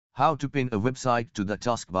How to pin a website to the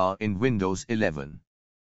taskbar in Windows 11.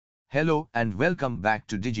 Hello and welcome back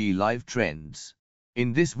to Digi Live Trends.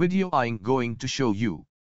 In this video I'm going to show you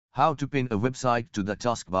how to pin a website to the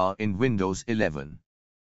taskbar in Windows 11.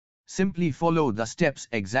 Simply follow the steps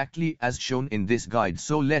exactly as shown in this guide.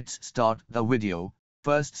 So let's start the video.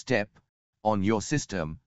 First step, on your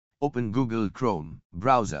system, open Google Chrome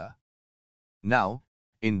browser. Now,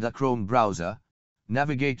 in the Chrome browser,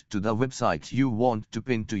 navigate to the website you want to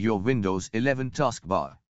pin to your Windows 11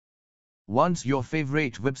 taskbar. Once your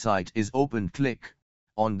favorite website is open, click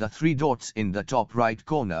on the three dots in the top right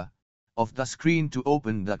corner of the screen to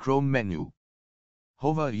open the Chrome menu.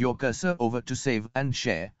 Hover your cursor over to save and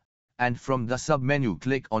share, and from the sub-menu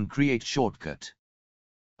click on Create Shortcut.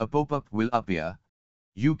 A pop-up will appear.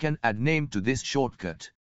 You can add name to this shortcut.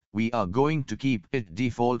 We are going to keep it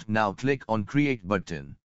default. Now click on Create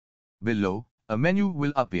button. Below, a menu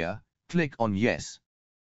will appear. Click on Yes.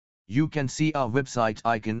 You can see our website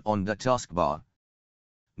icon on the taskbar.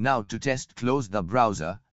 Now to test, close the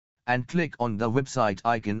browser and click on the website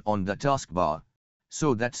icon on the taskbar.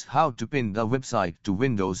 So that's how to pin the website to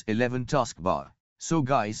Windows 11 taskbar. So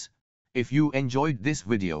guys, if you enjoyed this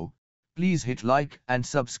video, please hit like and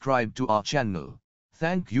subscribe to our channel.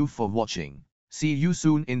 Thank you for watching. See you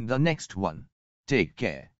soon in the next one. Take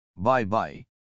care. Bye bye.